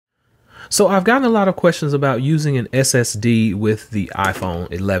So I've gotten a lot of questions about using an SSD with the iPhone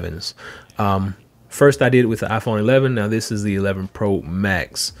 11s. First I did it with the iPhone 11. Now this is the 11 Pro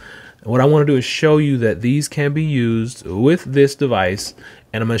Max. What I want to do is show you that these can be used with this device,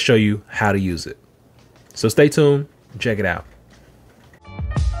 and I'm going to show you how to use it. So stay tuned, check it out.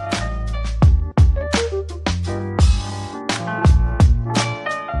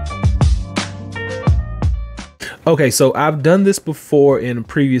 Okay, so I've done this before in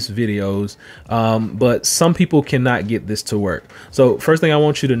previous videos, but some people cannot get this to work. So first thing I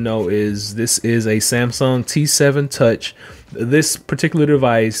want you to know is this is a Samsung T7 Touch. This particular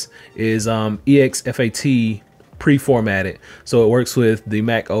device is exFAT pre-formatted, so it works with the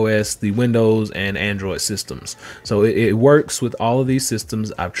macOS, the Windows, and Android systems. So it works with all of these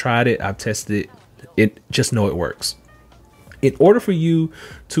systems. I've tried it, I've tested it, just know it works. In order for you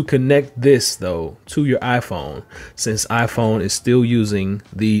to connect this though to your iPhone, since iPhone is still using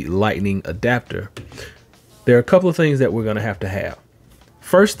the Lightning adapter, there are a couple of things that we're going to have.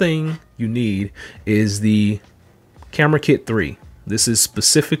 First thing you need is the Camera Kit 3. This is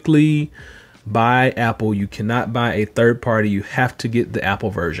specifically by Apple. You cannot buy a third party. You have to get the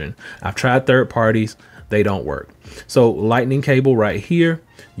Apple version. I've tried third parties. They don't work. So Lightning cable right here,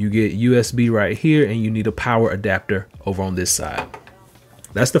 you get USB right here, and you need a power adapter over on this side.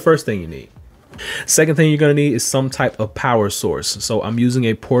 That's the first thing you need. Second thing you're going to need is some type of power source. So I'm using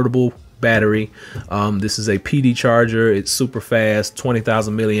a portable battery. This is a PD charger. It's super fast,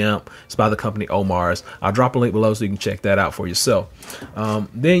 20,000 milliamp. It's by the company Omar's. I'll drop a link below so you can check that out for yourself.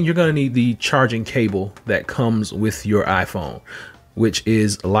 Then you're going to need the charging cable that comes with your iPhone, which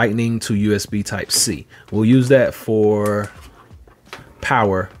is Lightning to USB Type-C. We'll use that for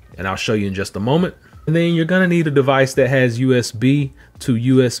power, and I'll show you in just a moment. And then you're gonna need a device that has USB to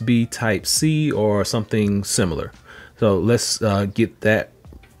USB Type-C or something similar. So let's get that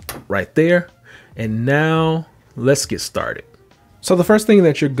right there. And now let's get started. So the first thing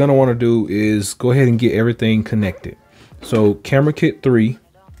that you're gonna wanna do is go ahead and get everything connected. So Camera Kit 3,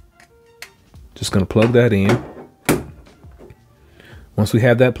 just gonna plug that in. Once we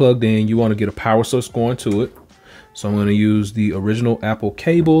have that plugged in, you want to get a power source going to it. So I'm going to use the original Apple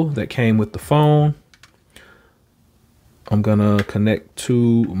cable that came with the phone. I'm going to connect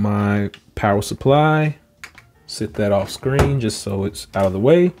to my power supply, set that off screen just so it's out of the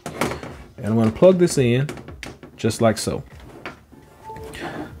way. And I'm going to plug this in just like so.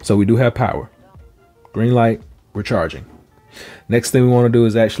 So we do have power. Green light, we're charging. Next thing we want to do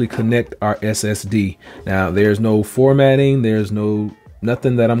is actually connect our SSD. Now there's no formatting, there's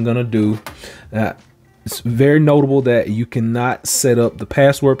nothing that I'm gonna do. It's very notable that you cannot set up the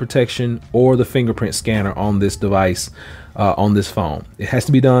password protection or the fingerprint scanner on this device, on this phone. It has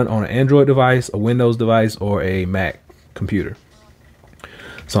to be done on an Android device, a Windows device, or a Mac computer.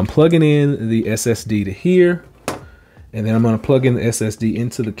 So I'm plugging in the SSD to here, and then I'm gonna plug in the SSD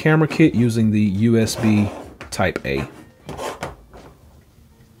into the camera kit using the USB Type A.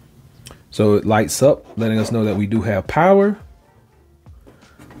 So it lights up, letting us know that we do have power.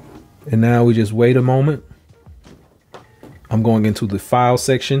 And now we just wait a moment. I'm going into the file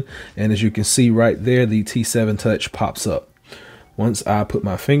section, and as you can see right there, the T7 Touch pops up. Once I put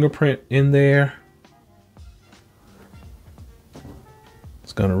my fingerprint in there,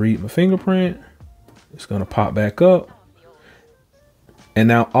 it's gonna read my fingerprint. It's gonna pop back up. And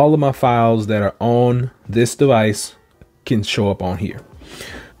now all of my files that are on this device can show up on here.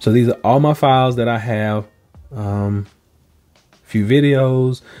 So these are all my files that I have. Few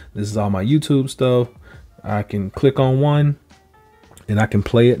videos. This is all my YouTube stuff. I can click on one and I can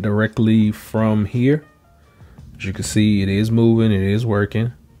play it directly from here. As you can see, it is moving, it is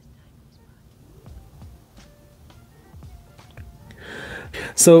working.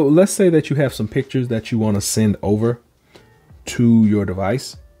 So let's say that you have some pictures that you want to send over to your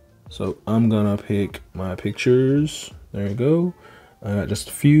device. So I'm gonna pick my pictures. There you go. Just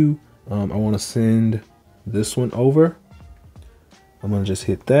a few. I want to send this one over. I'm gonna just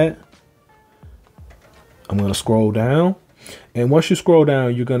hit that. I'm gonna scroll down, and once you scroll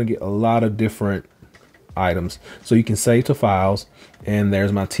down, you're gonna get a lot of different items. So you can save to files, and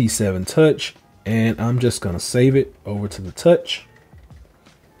there's my T7 Touch, and I'm just gonna save it over to the Touch.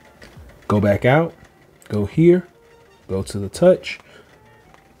 Go back out, go here, go to the Touch,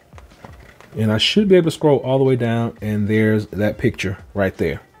 and I should be able to scroll all the way down, and there's that picture right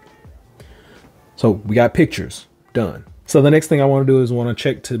there. So we got pictures done. So the next thing I want to do is want to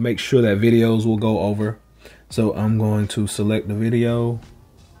check to make sure that videos will go over. So I'm going to select the video,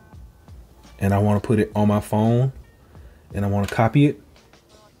 and I want to put it on my phone, and I want to copy it.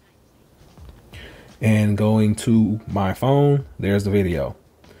 And going to my phone, there's the video.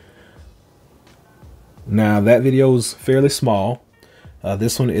 Now that video is fairly small.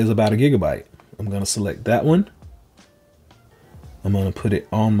 This one is about 1 gigabyte. I'm going to select that one. I'm going to put it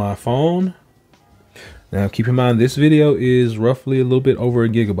on my phone. Now keep in mind this video is roughly a little bit over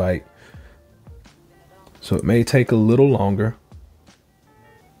 1 gigabyte. So it may take a little longer.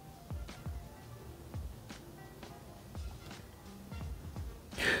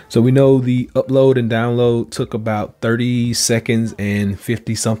 So we know the upload and download took about 30 seconds and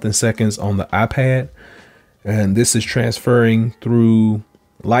 50 something seconds on the iPad. And this is transferring through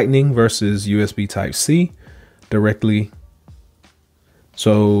Lightning versus USB Type-C directly.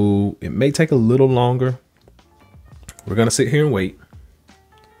 So it may take a little longer. We're going to sit here and wait.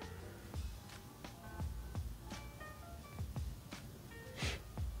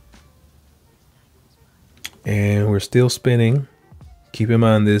 And we're still spinning. Keep in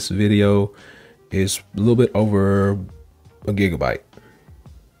mind this video is a little bit over 1 gigabyte.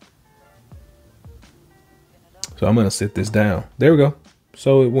 So I'm going to sit this down. There we go.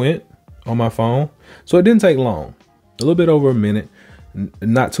 So it went on my phone. So it didn't take long. A little bit over a minute.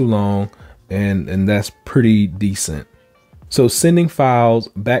 Not too long. And that's pretty decent. So sending files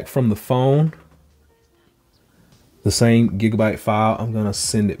back from the phone. The same gigabyte file. I'm going to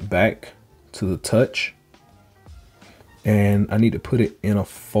send it back to the touch. And I need to put it in a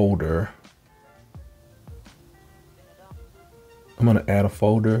folder. I'm going to add a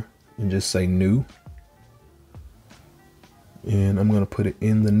folder and just say new. And I'm going to put it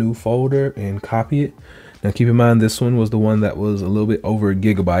in the new folder and copy it. Now keep in mind this one was the one that was a little bit over 1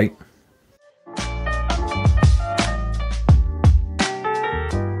 gigabyte.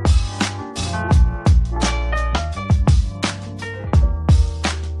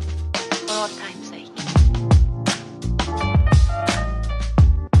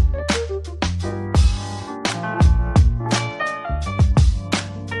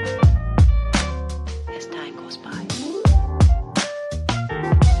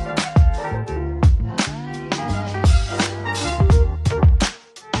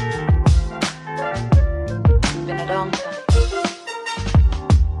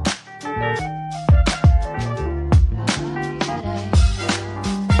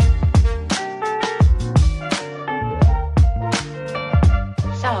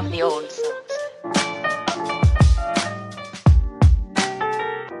 The old songs.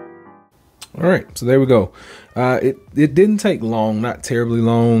 All right, so there we go. It didn't take long, not terribly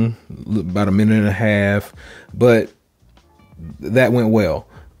long, about 1.5 minutes, but that went well.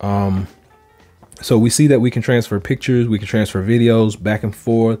 So we see that we can transfer pictures, we can transfer videos back and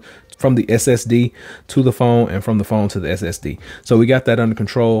forth from the SSD to the phone and from the phone to the SSD. So we got that under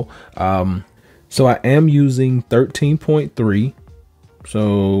control. So I am using 13.3.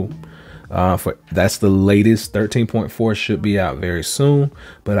 So that's the latest. 13.4 should be out very soon,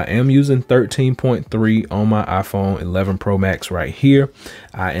 but I am using 13.3 on my iPhone 11 Pro Max right here.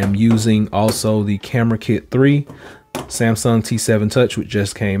 I am using also the Camera Kit 3 Samsung T7 Touch, which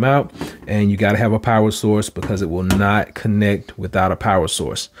just came out, and you got to have a power source because it will not connect without a power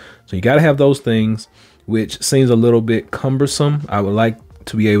source. So you got to have those things, which seems a little bit cumbersome. I would like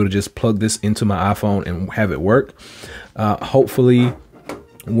to be able to just plug this into my iPhone and have it work. Hopefully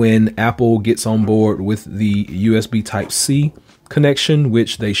when Apple gets on board with the USB Type-C connection,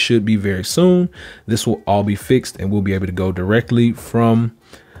 which they should be very soon, this will all be fixed and we'll be able to go directly from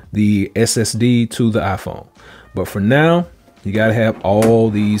the SSD to the iPhone. But for now, you got to have all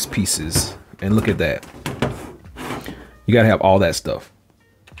these pieces, and look at that. You got to have all that stuff.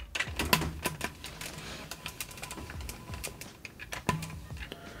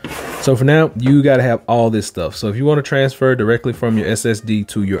 So for now, you got to have all this stuff. So if you want to transfer directly from your SSD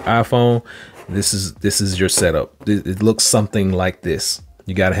to your iPhone, this is your setup. It looks something like this.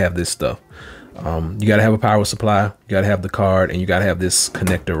 You got to have this stuff. You got to have a power supply, you got to have the card, and you got to have this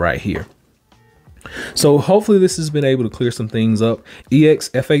connector right here. So hopefully this has been able to clear some things up.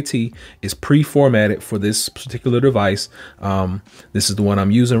 exFAT is pre-formatted for this particular device. This is the one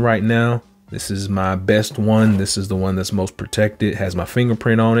I'm using right now. This is my best one. This is the one that's most protected, has my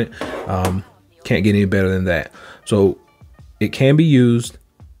fingerprint on it. Can't get any better than that. So it can be used,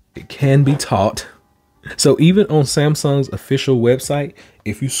 it can be taught. So even on Samsung's official website,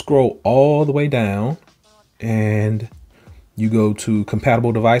 if you scroll all the way down and you go to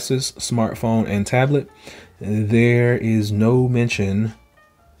compatible devices, smartphone and tablet, there is no mention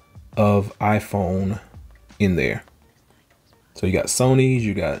of iPhone in there. So you got Sony's,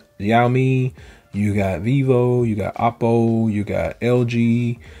 you got Xiaomi, you got Vivo, you got Oppo, you got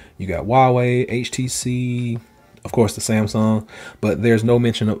LG, you got Huawei, HTC, of course the Samsung, but there's no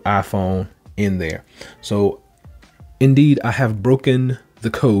mention of iPhone in there. So indeed, I have broken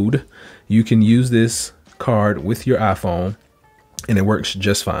the code. You can use this card with your iPhone, and it works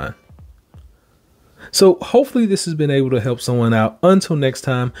just fine. So hopefully this has been able to help someone out. Until next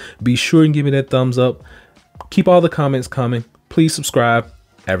time, be sure and give me that thumbs up. Keep all the comments coming. Please subscribe.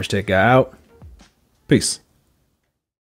 Average Tech Guy out. Peace.